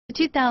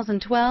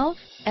2012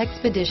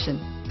 Expedition.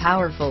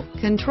 Powerful,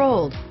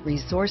 controlled,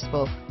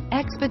 resourceful.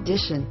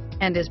 Expedition,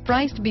 and is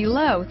priced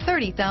below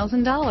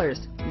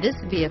 $30,000. This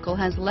vehicle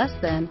has less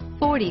than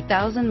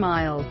 40,000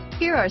 miles.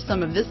 Here are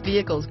some of this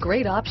vehicle's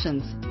great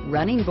options: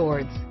 running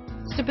boards,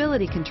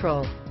 stability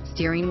control,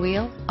 steering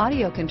wheel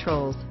audio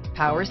controls,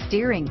 power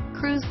steering,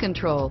 cruise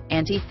control,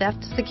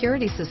 anti-theft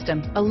security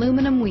system,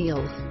 aluminum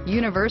wheels,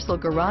 universal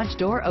garage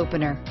door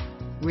opener,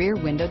 rear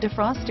window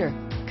defroster,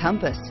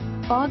 compass,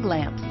 fog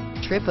lamps,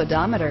 trip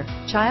odometer,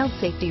 child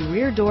safety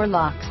rear door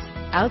locks,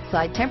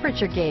 outside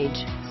temperature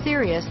gauge,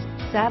 Sirius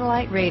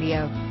satellite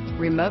radio,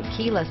 remote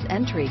keyless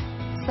entry,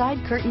 side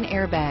curtain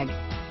airbag,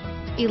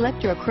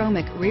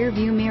 electrochromic rear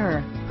view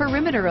mirror,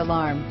 perimeter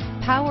alarm,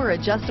 power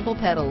adjustable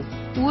pedals.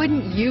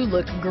 Wouldn't you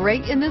look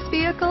great in this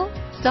vehicle?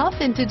 Stop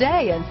in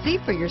today and see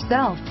for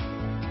yourself.